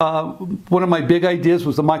One of my big ideas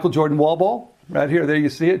was the Michael Jordan wall ball. Right here, there you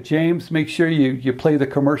see it. James, make sure you play the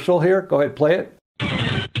commercial here. Go ahead, play it.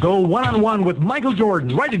 Go one-on-one with Michael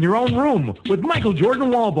Jordan right in your own room with Michael Jordan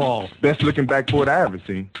wall ball. Best looking backboard I ever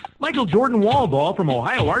seen. Michael Jordan wall ball from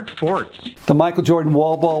Ohio Art Sports. The Michael Jordan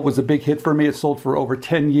wall ball was a big hit for me. It sold for over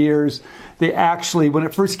 10 years. They actually, when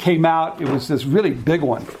it first came out, it was this really big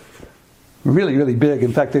one. Really, really big.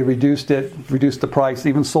 In fact, they reduced the price,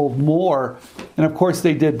 even sold more. And of course,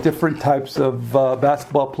 they did different types of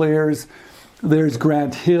basketball players. There's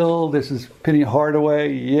Grant Hill. This is Penny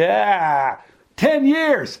Hardaway. Yeah! 10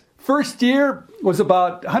 years. First year was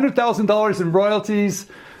about $100,000 in royalties.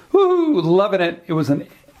 Woo! Loving it. It was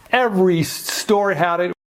every store had it.